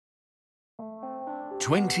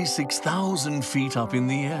26,000 feet up in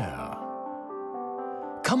the air.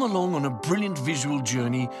 Come along on a brilliant visual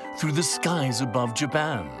journey through the skies above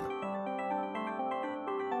Japan.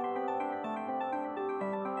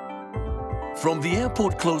 From the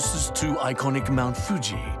airport closest to iconic Mount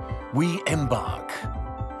Fuji, we embark.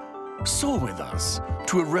 Soar with us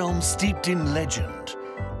to a realm steeped in legend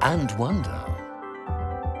and wonder.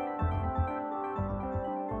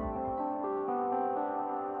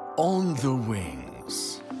 On the wings.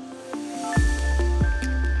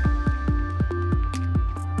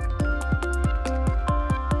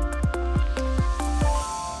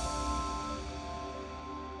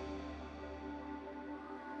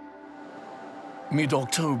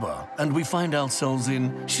 Mid-October, and we find ourselves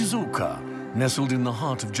in Shizuoka, nestled in the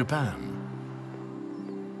heart of Japan.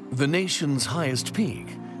 The nation's highest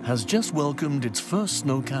peak has just welcomed its first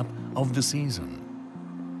snowcap of the season.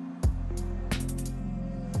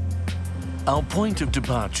 Our point of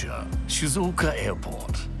departure, Shizuoka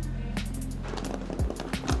Airport.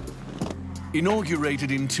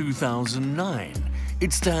 Inaugurated in 2009,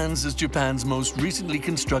 it stands as Japan's most recently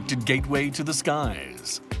constructed gateway to the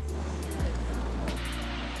skies.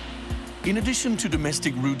 In addition to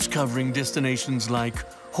domestic routes covering destinations like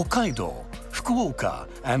Hokkaido, Fukuoka,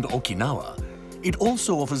 and Okinawa, it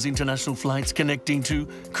also offers international flights connecting to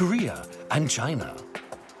Korea and China.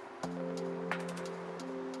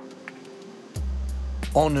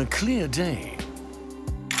 On a clear day,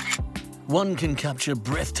 one can capture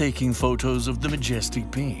breathtaking photos of the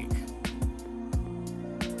majestic peak.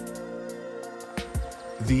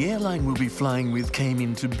 The airline we'll be flying with came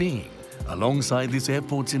into being alongside this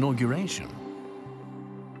airport's inauguration.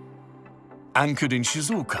 Anchored in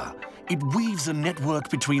Shizuoka, it weaves a network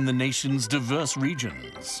between the nation's diverse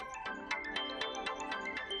regions.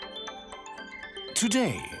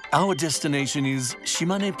 Today, our destination is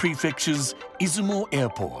Shimane Prefecture's Izumo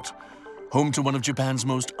Airport, home to one of Japan's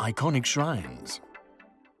most iconic shrines.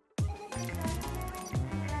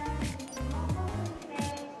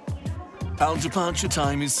 Our departure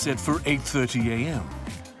time is set for 8:30 a.m.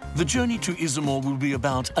 The journey to Izumo will be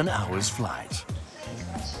about an hour's flight.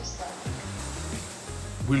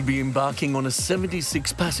 We'll be embarking on a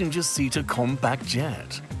 76-passenger-seater compact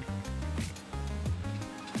jet.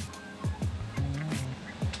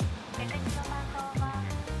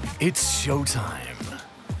 It's showtime.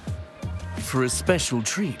 For a special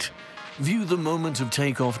treat, view the moment of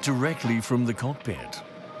takeoff directly from the cockpit.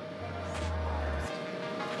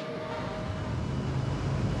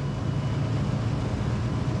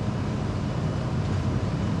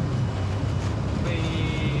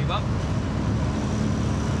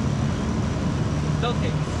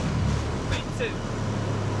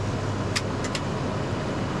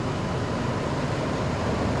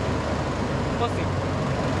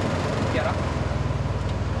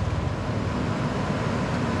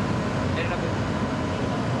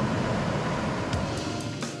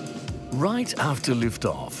 Right after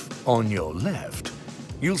liftoff, on your left,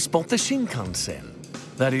 you'll spot the Shinkansen,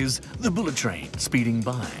 that is, the bullet train speeding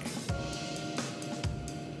by.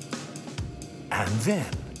 And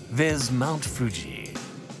then there's Mount Fuji.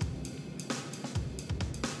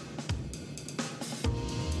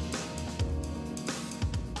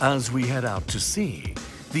 As we head out to sea,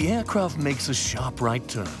 the aircraft makes a sharp right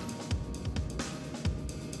turn.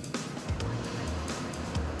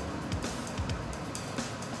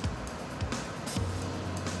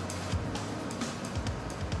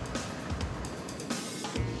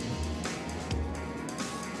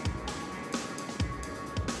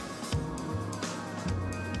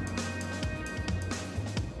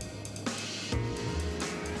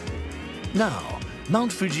 Now,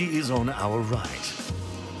 Mount Fuji is on our right.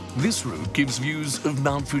 This route gives views of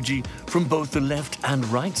Mount Fuji from both the left and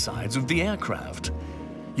right sides of the aircraft.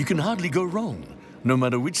 You can hardly go wrong, no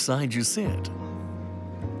matter which side you sit.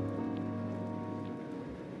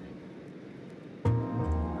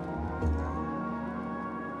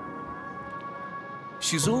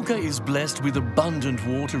 Shizuoka is blessed with abundant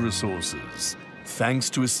water resources, thanks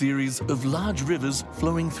to a series of large rivers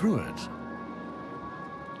flowing through it.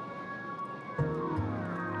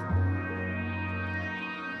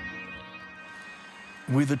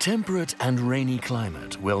 With a temperate and rainy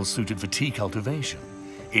climate well suited for tea cultivation,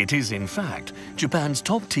 it is in fact Japan's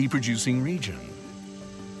top tea producing region.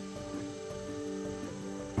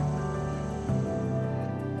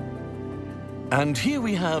 And here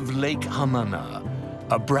we have Lake Hamana,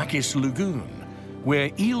 a brackish lagoon,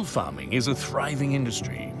 where eel farming is a thriving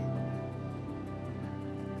industry.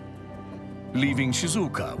 Leaving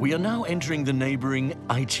Shizuoka, we are now entering the neighboring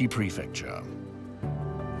Aichi Prefecture.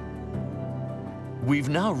 We've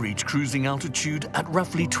now reached cruising altitude at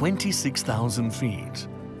roughly 26,000 feet.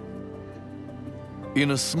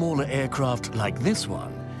 In a smaller aircraft like this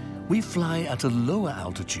one, we fly at a lower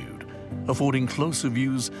altitude, affording closer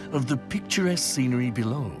views of the picturesque scenery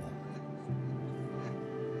below.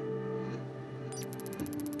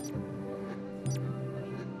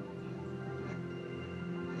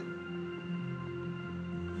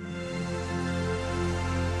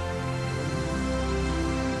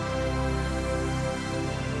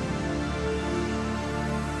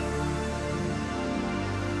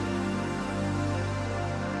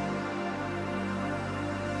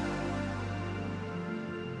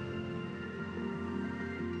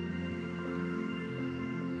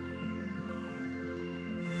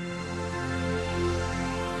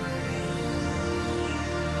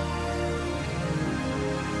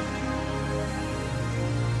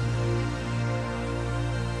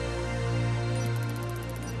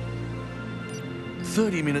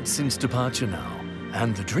 "30 minutes since departure now,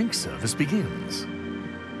 and the drink service begins.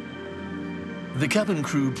 The cabin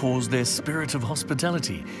crew pours their spirit of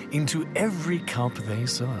hospitality into every cup they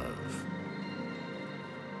serve.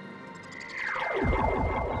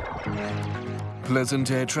 Pleasant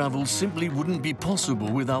air travel simply wouldn't be possible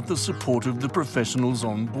without the support of the professionals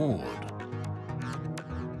on board.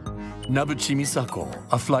 Nabuchi Misako,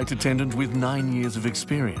 a flight attendant with 9 years of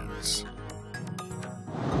experience.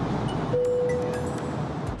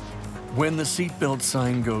 When the seatbelt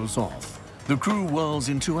sign goes off, the crew whirls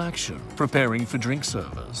into action, preparing for drink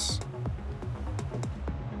service.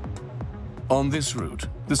 On this route,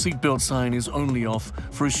 the seatbelt sign is only off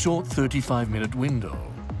for a short 35-minute window.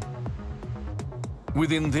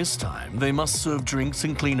 Within this time, they must serve drinks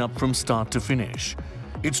and clean up from start to finish.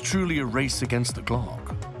 It's truly a race against the clock.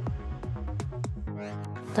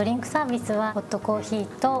 ドリンクサービスはホットコーヒー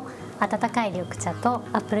と温かい緑茶と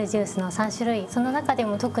アップルジュースの3種類。その中で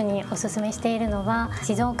も特におすすめしているのは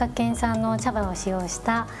静岡県産の茶葉を使用し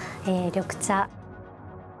た、緑茶。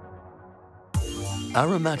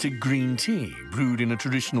Aromatic green tea brewed in a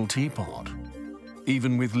traditional teapot.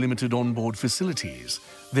 Even with limited onboard facilities,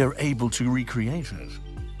 they're able to recreate it.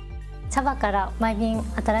 茶葉から毎瓶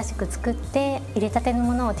新しく作って入れたての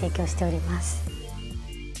ものを提供しております。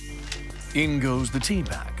In goes the tea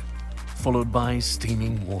bag, followed by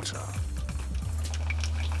steaming water.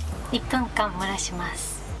 1分間蒸らしま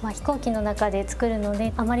す。飛行機の中で作るの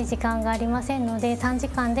であまり時間がありませんので、短時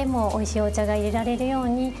間でも美味しいお茶が入れられるよう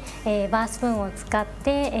に、バースプーンを使っ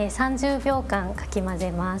て、30秒間かき混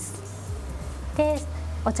ぜます。で、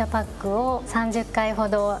お茶パックを30回ほ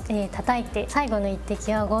ど、叩いて、最後の一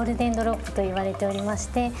滴はゴールデンドロップと言われておりまし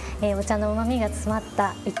て、お茶の旨味が詰まっ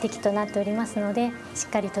た一滴となっておりますので、しっ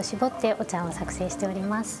かりと絞ってお茶を作成しており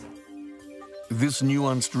ます。This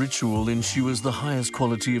nuanced ritual ensures the highest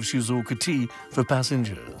quality of Shizuoka tea for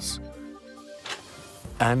passengers.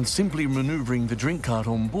 And simply maneuvering the drink cart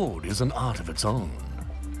on board is an art of its own.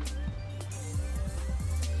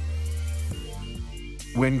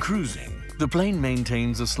 When cruising, the plane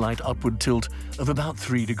maintains a slight upward tilt of about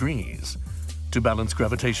 3 degrees to balance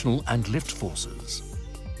gravitational and lift forces.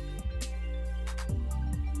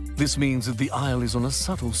 This means that the aisle is on a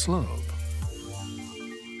subtle slope.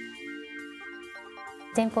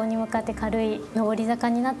 前方に向かって軽い上り坂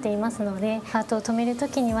になっていますので、カートを止めると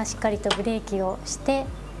きにはしっかりとブレーキをして、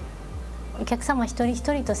お客様一人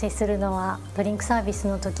一人と接するのはドリンクサービス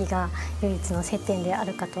の時が唯一の接点であ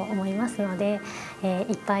るかと思いますので、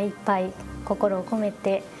いっぱいいっぱい心を込め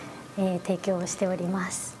て、提供をしており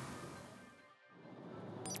ます。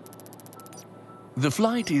The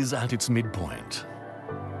flight is at its midpoint.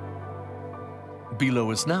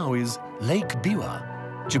 Below us now is Lake Biwa,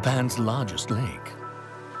 Japan's largest lake.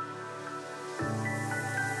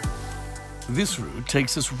 This route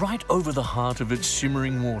takes us right over the heart of its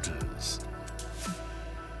shimmering waters.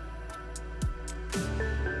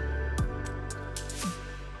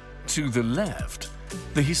 To the left,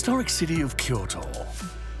 the historic city of Kyoto.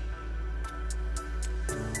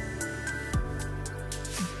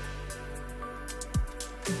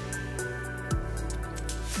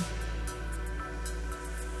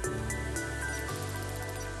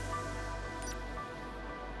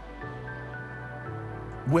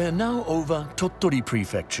 We're now over Tottori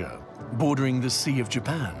Prefecture, bordering the Sea of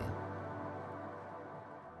Japan.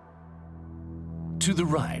 To the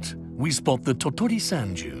right, we spot the Tottori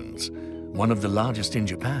Sand Dunes, one of the largest in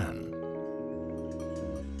Japan.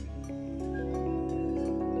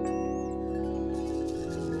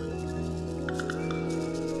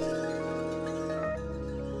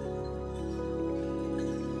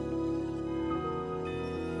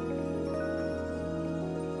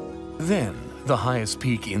 Then, the highest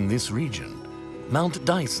peak in this region, Mount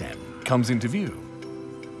Daisen comes into view.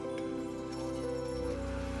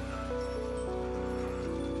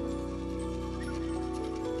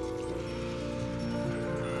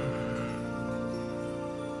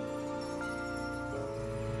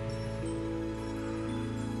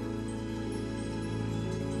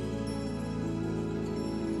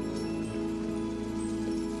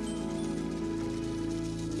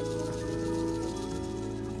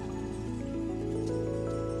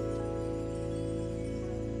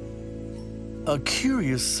 A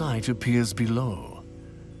curious sight appears below.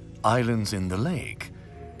 Islands in the lake,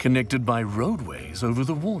 connected by roadways over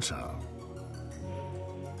the water.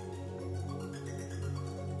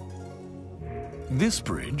 This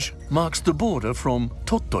bridge marks the border from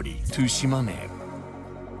Tottori to Shimane.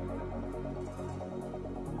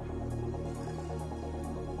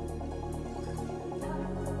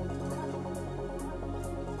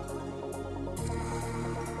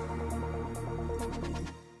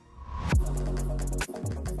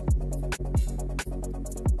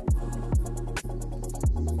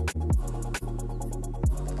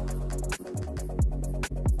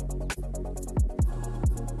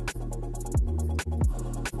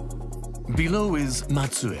 Below is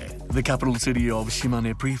Matsue, the capital city of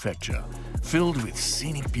Shimane Prefecture, filled with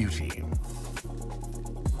scenic beauty.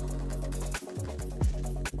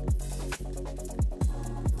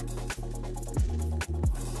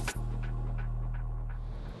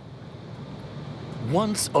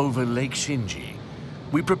 Once over Lake Shinji,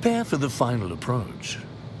 we prepare for the final approach.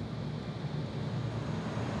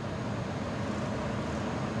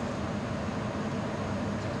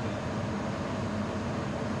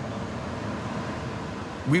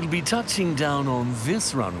 We'll be touching down on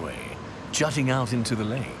this runway, jutting out into the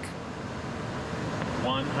lake.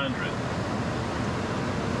 100,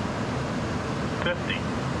 50,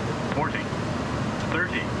 40,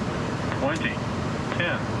 30, 20,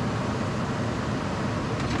 10.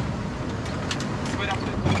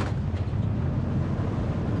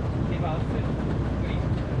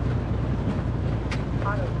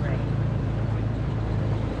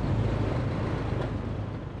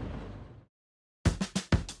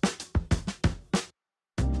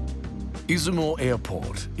 Izumo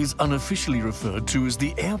Airport is unofficially referred to as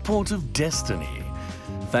the Airport of Destiny,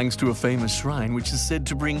 thanks to a famous shrine which is said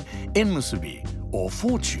to bring enmusubi, or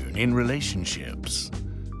fortune, in relationships.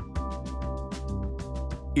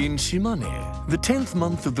 In Shimane, the 10th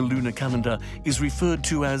month of the lunar calendar is referred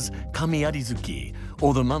to as Kami-Arizuki,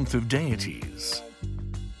 or the month of deities.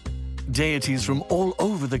 Deities from all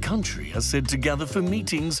over the country are said to gather for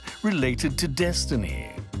meetings related to destiny.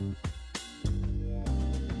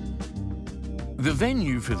 The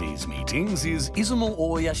venue for these meetings is Izumo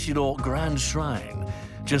Grand Shrine,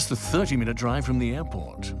 just a 30-minute drive from the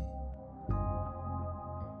airport.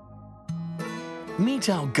 Meet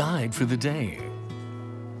our guide for the day.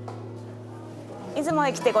 出雲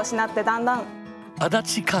へ来て越しになってだんだん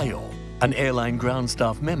Adachi Kayo, an airline ground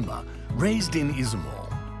staff member raised in Izumo.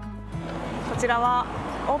 こちらは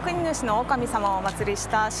大国主の狼様をお祭りし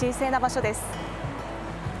た神聖な場所です。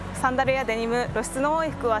サンダルやデニム、露出の多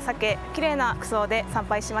い服は避け、綺麗な服装で参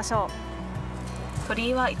拝しましょう。鳥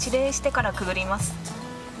居は一礼してからくぐります。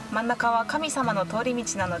真ん中は神様の通り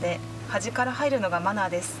道なので、端から入るのがマナー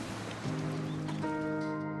です。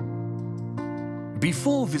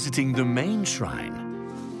Before visiting the main shrine,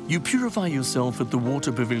 you purify yourself at the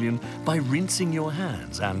water pavilion by rinsing your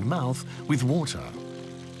hands and mouth with water.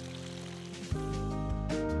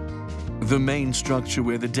 The main structure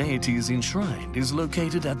where the deity is enshrined is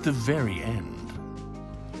located at the very end.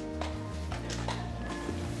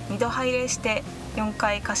 2度拝礼して4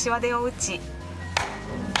回柏手を打ち、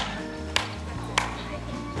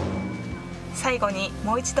最後に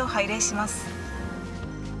もう一度拝礼します。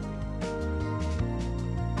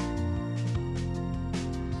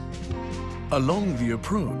Along the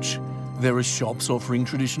approach, there are shops offering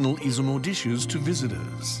traditional Izumo dishes to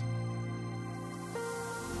visitors.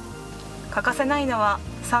 欠かせないのは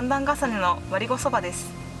三段重ねの割りごそばです。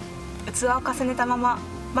器を重ねたまま、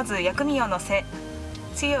まず薬味をのせ、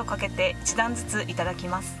つゆをかけて一段ずついただき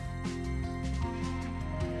ます。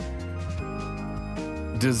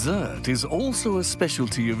Dessert is also a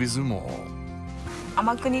specialty of Izumo.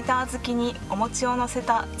 甘く煮た小豆にお餅をのせ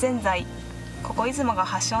たぜんざい、ここ出雲が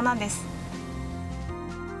発祥なんです。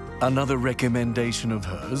Another recommendation of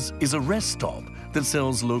hers is a rest stop that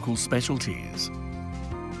sells local specialties.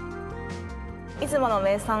 出雲の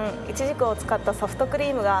名産いちじくを使ったソフトクリ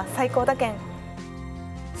ームが最高だけん。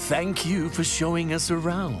Thank you for showing us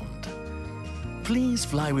around. Please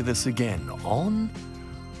fly with us again on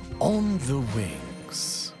the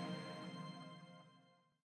wings.